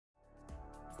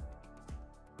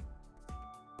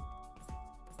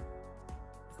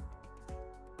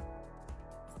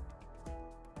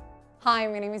Hi,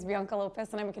 my name is Bianca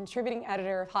Lopez and I'm a contributing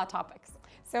editor of Hot Topics.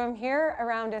 So I'm here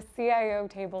around a CIO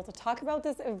table to talk about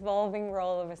this evolving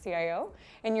role of a CIO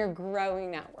in your growing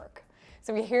network.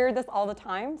 So we hear this all the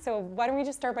time, so why don't we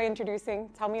just start by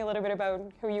tell me a little bit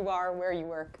about who you are, where you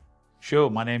work.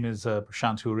 Sure, my name is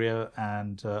Prashant Huria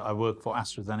and I work for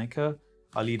AstraZeneca.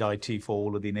 I lead IT for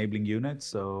all of the enabling units,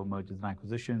 so mergers and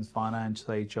acquisitions, finance,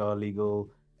 HR, legal,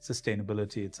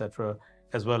 sustainability, etc.,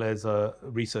 as well as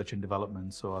research and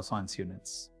development, so our science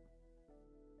units.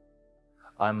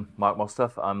 I'm Mark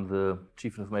Mostaf. I'm the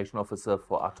Chief Information Officer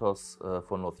for Atos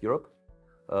for North Europe,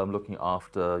 looking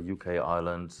after UK,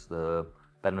 Ireland, the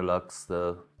Benelux,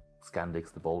 the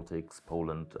Scandics, the Baltics,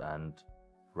 Poland and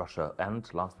Russia,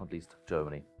 and last but not least,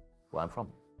 Germany, where I'm from.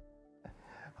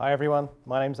 Hi everyone,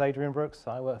 my name's Adrian Brooks.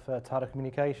 I work for Tata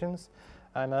Communications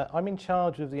and I'm in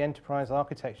charge of the enterprise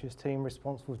architectures team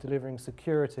responsible for delivering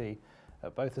security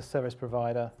at both the service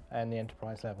provider and the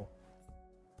enterprise level.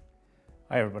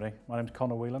 Hi everybody, my name's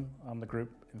Conor Whelan. I'm the Group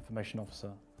Information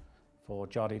Officer for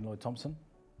Jardine Lloyd Thompson.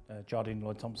 Jardine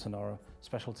Lloyd Thompson are a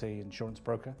specialty insurance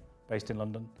broker based in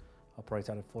London, operate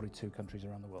out of 42 countries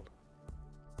around the world.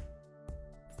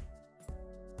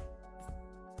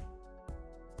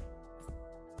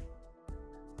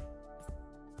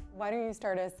 Why don't you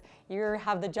start us? You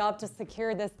have the job to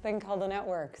secure this thing called a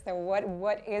network. So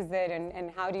what is it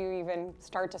and how do you even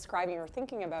start describing or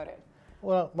thinking about it?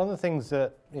 Well, one of the things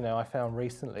that I found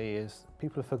recently is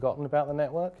people have forgotten about the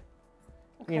network.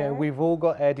 Okay. We've all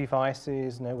got our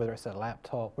devices, whether it's a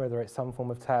laptop, whether it's some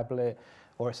form of tablet,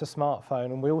 or it's a smartphone,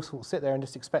 and we all sort of sit there and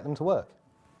just expect them to work.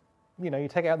 You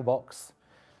take it out of the box,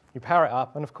 you power it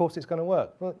up, and of course it's going to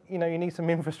work. Well, you need some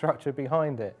infrastructure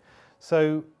behind it.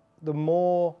 So the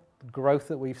more growth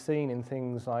that we've seen in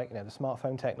things like the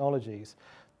smartphone technologies,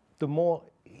 the more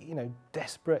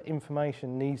desperate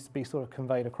information needs to be sort of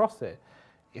conveyed across it.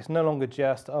 It's no longer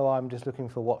just, oh, I'm just looking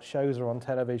for what shows are on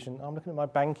television. I'm looking at my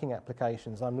banking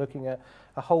applications. I'm looking at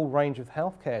a whole range of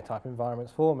healthcare type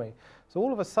environments for me. So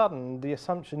all of a sudden, the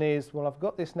assumption is, well, I've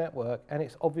got this network and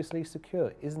it's obviously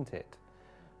secure, isn't it?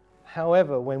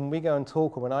 However, when we go and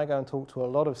talk, or when I go and talk to a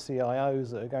lot of CIOs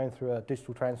that are going through a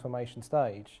digital transformation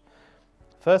stage,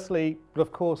 firstly,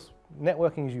 of course,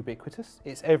 networking is ubiquitous.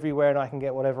 It's everywhere and I can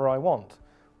get whatever I want,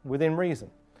 within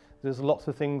reason. There's lots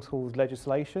of things called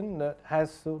legislation that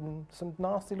has some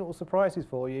nasty little surprises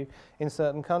for you in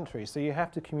certain countries, so you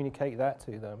have to communicate that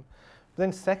to them. But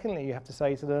then secondly, you have to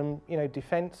say to them,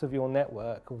 defense of your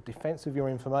network or defense of your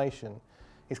information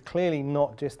is clearly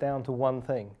not just down to one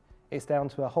thing. It's down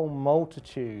to a whole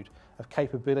multitude of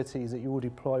capabilities that you will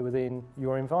deploy within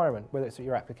your environment, whether it's at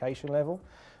your application level,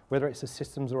 whether it's a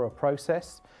systems or a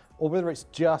process, or whether it's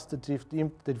just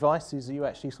the devices that you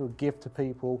actually sort of give to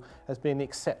people as being the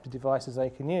accepted devices they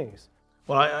can use.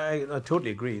 Well, I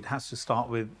totally agree. It has to start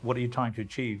with what are you trying to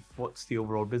achieve? What's the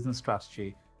overall business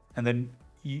strategy? And then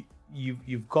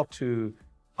you've got to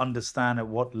understand at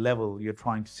what level you're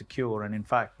trying to secure. And in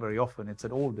fact, very often it's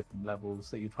at all different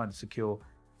levels that you're trying to secure.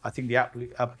 I think the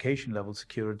application level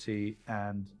security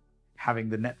and having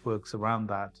the networks around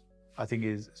that, I think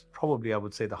is probably, I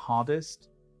would say, the hardest.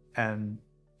 And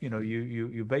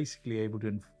you're basically able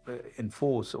to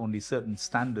enforce only certain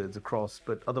standards across,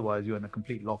 but otherwise you're in a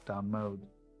complete lockdown mode.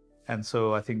 And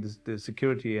so I think the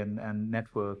security and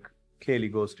network clearly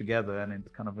goes together, and it's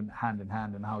kind of hand in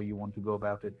hand in how you want to go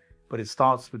about it. But it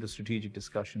starts with the strategic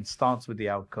discussion, starts with the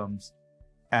outcomes.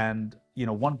 And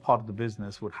one part of the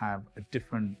business would have a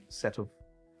different set of,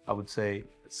 I would say,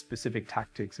 specific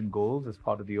tactics and goals as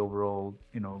part of the overall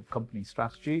company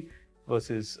strategy,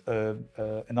 versus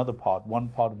another part. One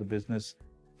part of the business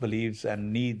believes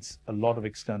and needs a lot of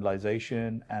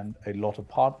externalization and a lot of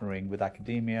partnering with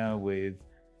academia, with,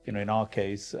 in our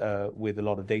case, with a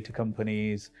lot of data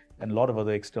companies and a lot of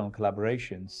other external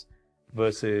collaborations,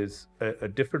 versus a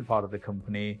different part of the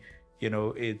company.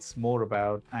 It's more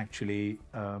about actually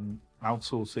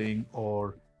outsourcing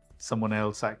or someone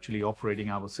else actually operating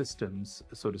our systems,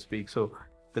 so to speak. So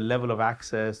the level of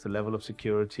access, the level of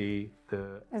security,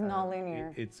 is not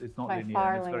linear. It's not by linear,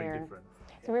 far and it's linear. very different.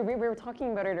 So we were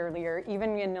talking about it earlier.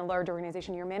 Even in a large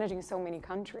organization, you're managing so many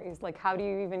countries. Like, how do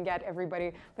you even get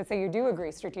everybody? Let's say you do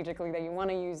agree strategically that you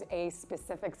want to use a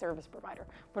specific service provider.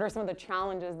 What are some of the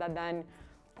challenges that then,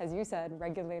 as you said,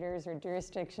 regulators or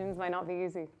jurisdictions might not be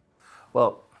easy?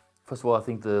 Well, first of all, I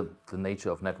think the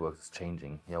nature of networks is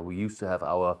changing. We used to have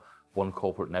our one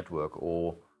corporate network,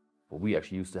 or we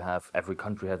actually used to have every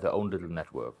country had their own little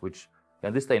network, which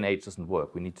in this day and age doesn't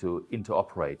work. We need to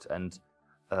interoperate, and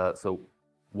so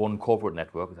one corporate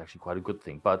network is actually quite a good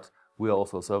thing. But we are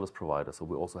also a service provider, so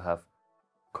we also have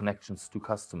connections to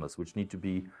customers, which need to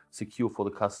be secure for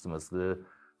the customers. The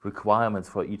requirements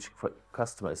for each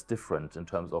customer is different in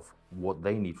terms of what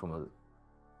they need from a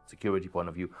security point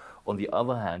of view. On the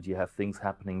other hand, you have things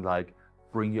happening like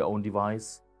bring your own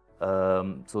device.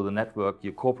 So the network,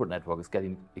 your corporate network, is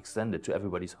getting extended to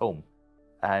everybody's home.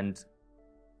 And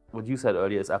what you said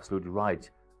earlier is absolutely right.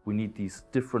 We need these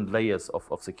different layers of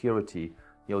security.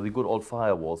 You know, the good old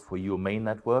firewalls for your main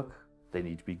network, they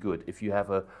need to be good. If you have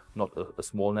not a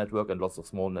small network and lots of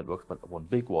small networks, but one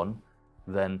big one,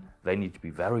 then they need to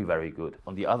be very, very good.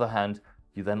 On the other hand,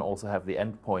 you then also have the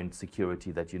endpoint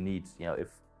security that you need. You know, if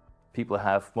people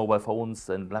have mobile phones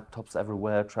and laptops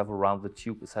everywhere, travel around the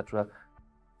tube, etc.,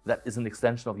 that is an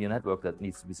extension of your network that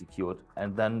needs to be secured.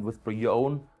 And then with Bring Your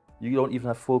Own, you don't even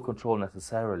have full control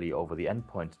necessarily over the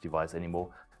endpoint device anymore.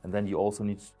 And then you also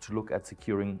need to look at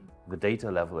securing the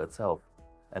data level itself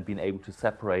and being able to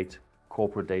separate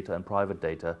corporate data and private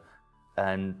data.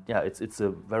 And yeah, it's a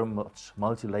very much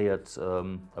multi-layered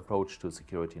approach to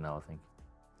security now, I think.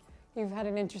 You've had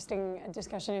an interesting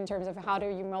discussion in terms of how do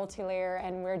you multi-layer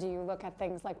and where do you look at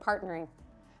things like partnering?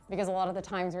 Because a lot of the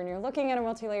times when you're looking at a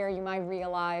multi-layer, you might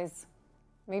realize,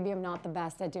 maybe I'm not the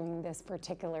best at doing this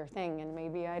particular thing, and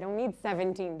maybe I don't need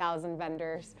 17,000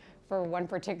 vendors for one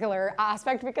particular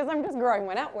aspect because I'm just growing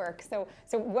my network. So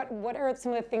what are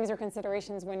some of the things or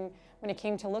considerations when it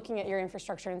came to looking at your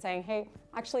infrastructure and saying, hey,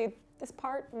 actually, this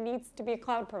part needs to be a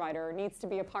cloud provider or needs to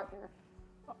be a partner?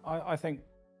 I think,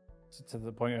 to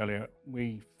the point earlier,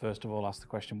 we first of all ask the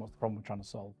question, what's the problem we're trying to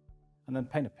solve? And then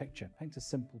paint a picture, paint a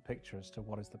simple picture as to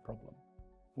what is the problem.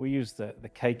 We used the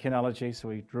cake analogy, so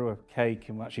we drew a cake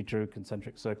and we actually drew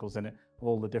concentric circles in it,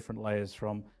 all the different layers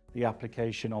from the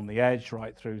application on the edge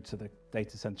right through to the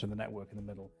data center and the network in the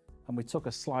middle. And we took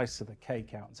a slice of the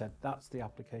cake out and said, that's the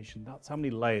application, that's how many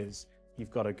layers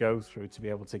you've got to go through to be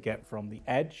able to get from the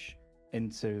edge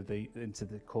into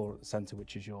the core at the center,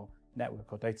 which is your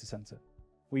network or data center.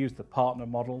 We used the partner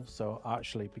model, so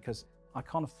actually, because I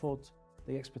can't afford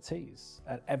the expertise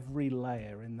at every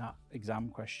layer in that exam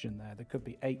question there could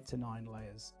be 8 to 9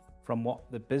 layers from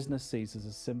what the business sees as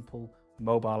a simple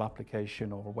mobile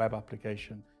application or a web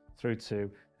application through to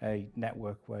a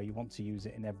network where you want to use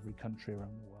it in every country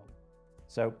around the world.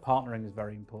 So partnering is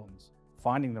very important.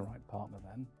 Finding the right partner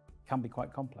then can be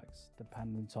quite complex,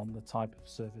 dependent on the type of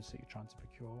service that you're trying to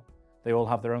procure. They all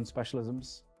have their own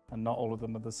specialisms and not all of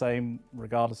them are the same,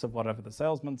 regardless of whatever the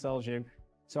salesman tells you.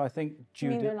 So I think you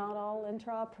mean they're not all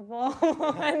interoperable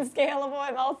and scalable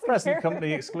and all secure? Present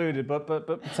company excluded, but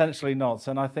potentially not.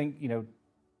 And I think, you know,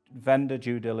 vendor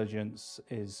due diligence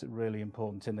is really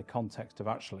important in the context of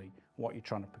actually what you're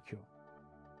trying to procure.